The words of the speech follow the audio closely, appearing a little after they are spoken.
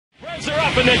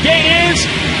up, and the gate is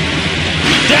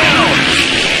down.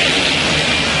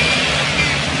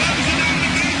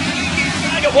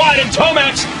 Drag it wide, and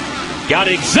Tomac's got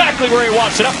it exactly where he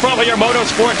wants it. Up front with your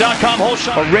motorsport.com whole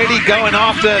shot. Already going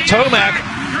after Tomac.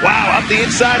 Wow, up the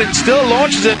inside and still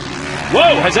launches it.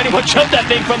 Whoa, has anyone jumped that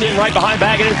thing from the right behind,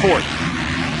 bagging in fourth?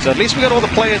 So at least we got all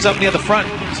the players up near the front.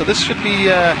 So this should be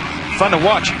fun to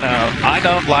watch. Now, I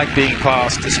don't like being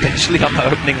passed, especially on the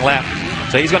opening lap.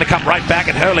 So he's going to come right back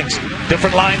at Herlings.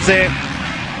 Different lines there.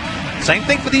 Same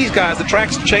thing for these guys. The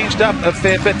track's changed up a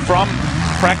fair bit from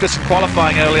practice and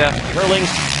qualifying earlier. Herlings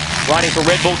riding for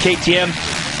Red Bull KTM,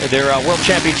 their World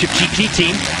Championship GP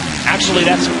team. Actually,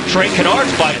 that's Trey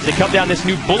Kennard's bike. They come down this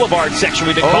new boulevard section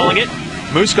we've been calling it.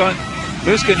 Moose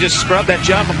can just scrub that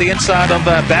jump on the inside of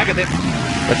Baggett,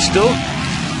 but still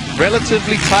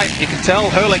relatively tight. You can tell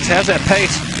Herlings has that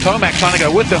pace. Tomac trying to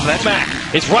go with him. Tomac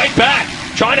is right back,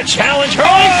 trying to challenge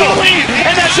Herlings to the lead,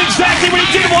 and that's exactly what he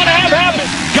didn't want to have happen.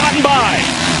 Gotten by.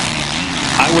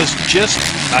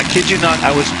 I kid you not,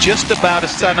 I was just about to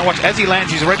start. Now watch, as he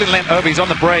lands, he's already landed over, he's on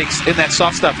the brakes in that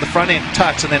soft stuff, the front end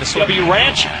tucks, and then it's W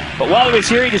Ranch, but while he was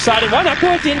here, he decided, why not go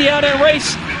at the Indiana and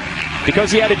race?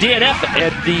 Because he had a DNF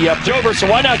at the Dover, so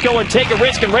why not go and take a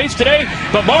risk and race today?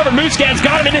 But Marvin Musquin's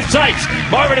got him in his sights.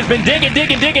 Marvin has been digging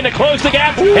to close the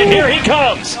gap, and here he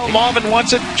comes. Marvin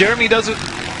wants it, Jeremy doesn't,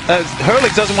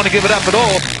 Herlings doesn't want to give it up at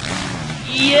all.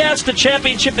 Yes, the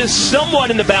championship is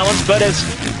somewhat in the balance, but as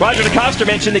Roger DeCoster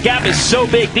mentioned, the gap is so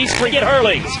big. These three get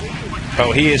Herlings.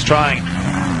 Oh, he is trying,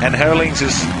 and Herlings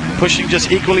is pushing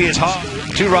just equally as hard.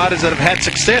 Two riders that have had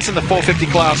success in the 450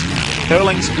 class.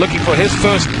 Herlings looking for his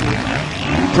first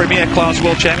Premier Class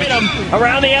World Championship.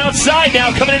 Around the outside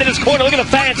now, coming into this corner. Look at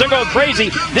the fans, they're going crazy.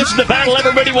 This is the battle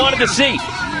everybody wanted to see.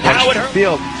 How would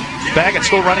Field, Baggett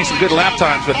still running some good lap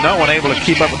times, but no one able to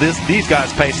keep up with these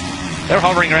guys' pace. They're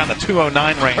hovering around the 209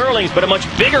 range. Herlings, but a much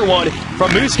bigger one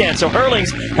from Musquin. So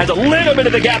Herlings has a little bit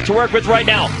of the gap to work with right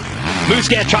now.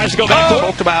 Musquin tries to go back.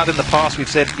 Talked about in the past, we've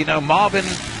said, you know, Marvin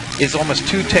is almost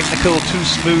too technical, too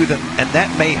smooth, and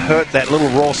that may hurt that little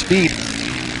raw speed.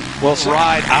 Well,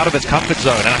 ride out of his comfort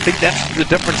zone, and I think that's the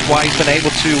difference why he's been able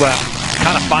to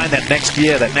kind of find that next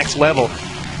gear, that next level,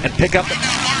 and pick up.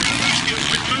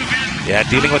 Yeah,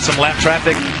 dealing with some lap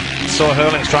traffic. Saw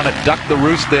Herlings trying to duck the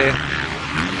roost there.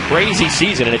 Crazy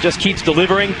season, and it just keeps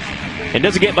delivering. It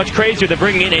doesn't get much crazier than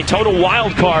bringing in a total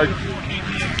wild card.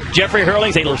 Jeffrey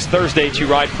Herlings, able Thursday to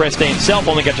ride press day himself,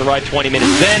 only got to ride 20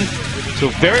 minutes then, so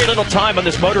very little time on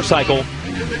this motorcycle.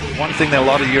 One thing that a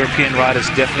lot of European riders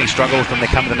definitely struggle with when they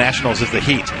come to the Nationals is the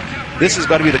heat. This has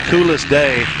got to be the coolest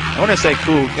day. When I say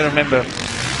cool, you gotta remember,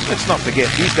 let's not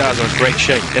forget, these guys are in great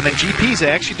shape. And then GPs,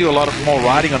 they actually do a lot of more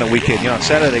riding on a weekend. You know, on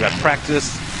Saturday they got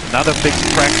practice, another big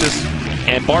practice.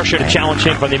 And Barsha to challenge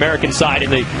him from the American side in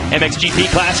the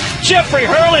MXGP class. Jeffrey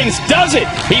Herlings does it.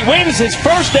 He wins his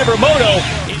first ever moto.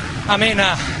 I mean,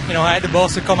 you know, I had the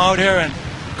balls to come out here and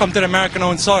come to the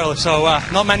American-owned soil. So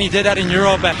not many did that in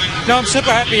Europe. And you know, I'm super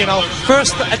happy. You know,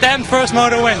 first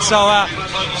moto win. So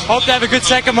hope to have a good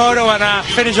second moto and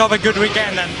finish off a good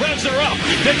weekend. And revs are up.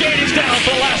 The gate is down for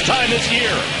the last time this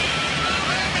year.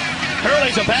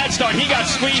 Herlings a bad start. He got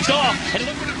squeezed off.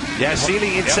 Yeah,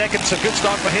 Sealy in second, so good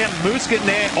start for him. Moose getting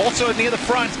there, also near the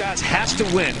front. Guys has to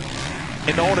win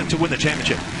in order to win the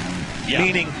championship. Yeah.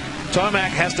 Meaning Tomac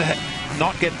has to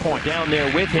not get points. Down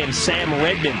there with him, Sam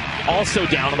Redmond, also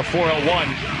down on the 401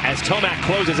 as Tomac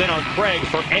closes in on Craig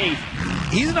for 8th.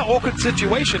 He's in an awkward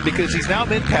situation because he's now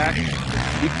mid-pack.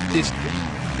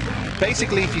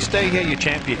 Basically, if you stay here, you're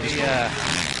champion.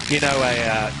 You know,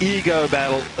 a ego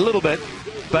battle a little bit.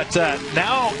 But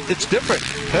now it's different.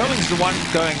 Herlings the one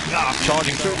going,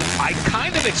 charging through. I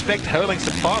kind of expect Herlings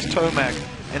to pass Tomac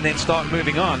and then start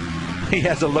moving on. He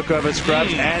has a look over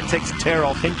scrubs and takes a tear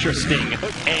off. Interesting.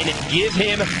 And give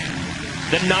him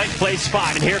the 9th place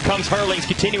spot. And here comes Herlings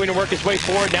continuing to work his way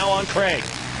forward now on Craig.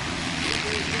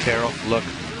 Tear off, look,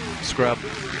 scrub.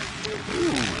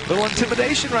 Little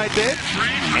intimidation right there.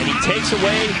 And he takes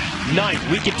away 9th.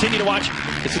 We continue to watch.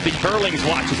 This is the Herlings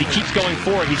watch as he keeps going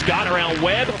forward. He's got around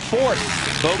Webb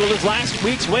 4th. Vogel is last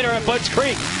week's winner at Budds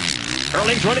Creek.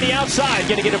 Herlings running the outside,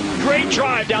 going to get a great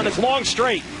drive down this long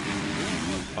straight.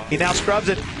 He now scrubs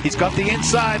it. He's got the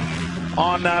inside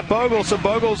on Bogle, so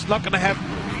Bogle's not going to have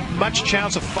much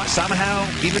chance of somehow,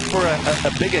 even for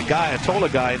a bigger guy, a taller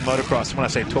guy in motocross. When I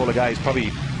say taller guy, he's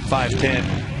probably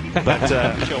 5'10". But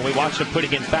we watched him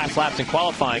putting in fast laps in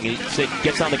qualifying. He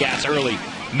gets on the gas early.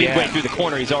 Midway through the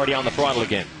corner, he's already on the throttle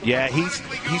again. Yeah, he's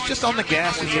just on the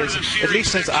gas. He is, at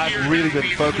least since I've really been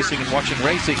focusing and watching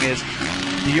racing, is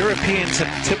the Europeans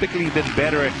have typically been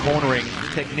better at cornering,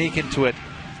 technique into it.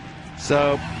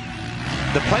 So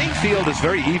the playing field is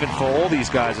very even for all these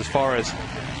guys as far as,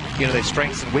 you know, their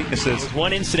strengths and weaknesses.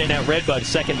 One incident at Redbud,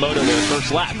 second moto there,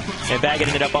 first lap, and Baggett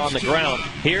ended up on the ground.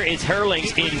 Here is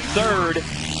Herlings in third.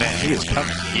 Man, he is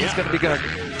coming. He's going to be good.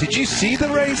 Did you see the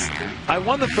race? I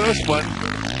won the first one,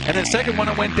 and then second one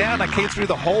I went down. I came through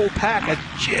the whole pack.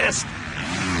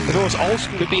 It was old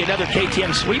school. Could be another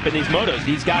KTM sweep in these motos.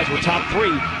 These guys were top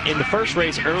 3 in the first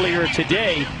race earlier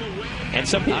today. And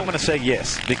some people... I'm going to say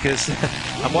yes, because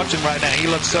I'm watching right now. He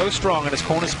looks so strong, and his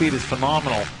corner speed is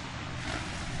phenomenal.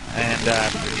 And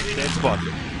dead spot.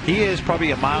 He is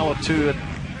probably a mile or 2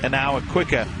 an hour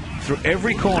quicker through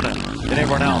every corner than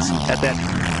everyone else at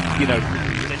that, you know.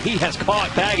 And he has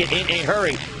caught Baggett in a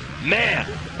hurry. Man.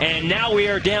 And now we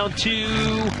are down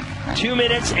to 2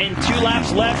 minutes and 2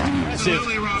 laps left.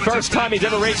 First time he's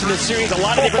ever raced in this series. A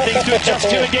lot of different things to adjust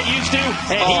to and get used to.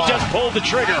 And he just pulled the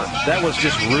trigger. That was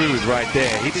just rude right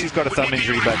there. He's got a thumb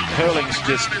injury, but Herlings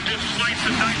just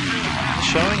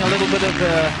showing a little bit of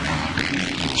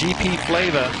GP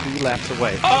flavor 3 laps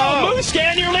away. Oh,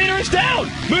 Musquin, your leader is down.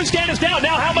 Musquin is down.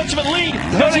 Now how much of a lead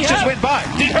does he have? Herlings just went by.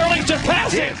 Did Herlings just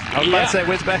pass it? I was about to say,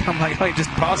 where's back? I'm like, oh, he just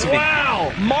passed me.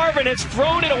 Wow. Marvin has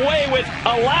thrown it away with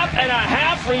a lap and a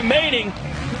half remaining.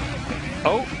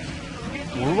 Oh.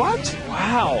 What?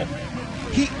 Wow.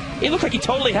 He looked like he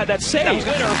totally had that save.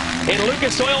 Winner in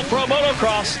Lucas Oil Pro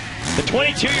Motocross, the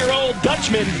 22-year-old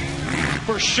Dutchman.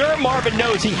 For sure, Marvin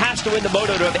knows he has to win the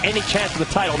moto to have any chance of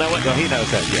the title. Now, he knows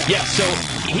that, yeah. Yeah, so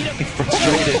he doesn't...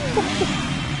 Frustrated.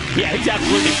 Yeah, he's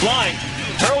absolutely flying.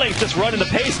 Herlings just running the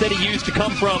pace that he used to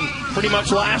come from pretty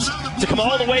much last to come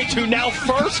all the way to now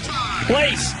first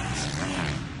place.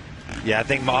 Yeah, I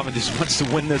think Marvin just wants to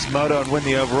win this moto and win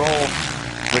the overall,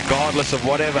 regardless of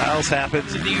whatever else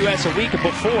happens. In the U.S. a week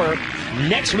before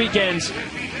next weekend's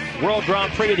World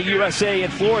Grand Prix of the USA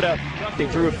in Florida. They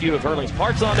threw a few of Herlings'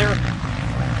 parts on there.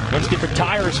 Runs different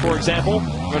tires, for example.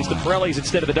 Runs the Pirellis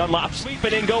instead of the Dunlops. Sweep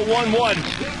it and go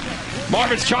 1-1.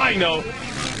 Marvin's trying, though.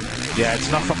 Yeah,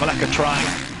 it's not from a lack of trying.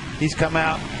 He's come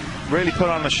out, really put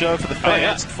on a show for the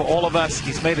fans, for all of us.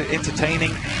 He's made it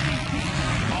entertaining.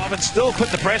 Marvin's still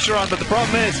putting the pressure on, but the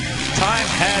problem is time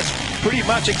has pretty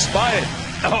much expired.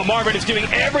 Oh, Marvin is doing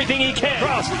everything he can.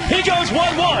 He goes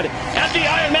 1-1 at the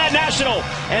Ironman National,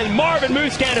 and Marvin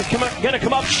Musquin is going to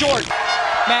come up short.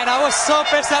 Man, I was so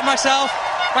pissed at myself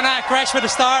when I crashed for the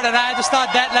start and I had to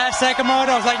start that last second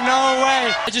moto. I was like, no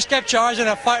way. I just kept charging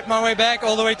and fight my way back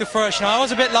all the way to first. You know, I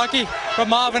was a bit lucky, but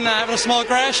Marvin having a small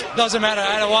crash, doesn't matter.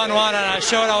 I had a 1-1 and I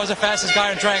showed I was the fastest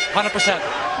guy on track, 100%.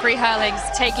 Jeffrey Herlings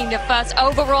taking the first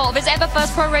overall of his ever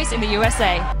first pro race in the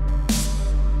USA.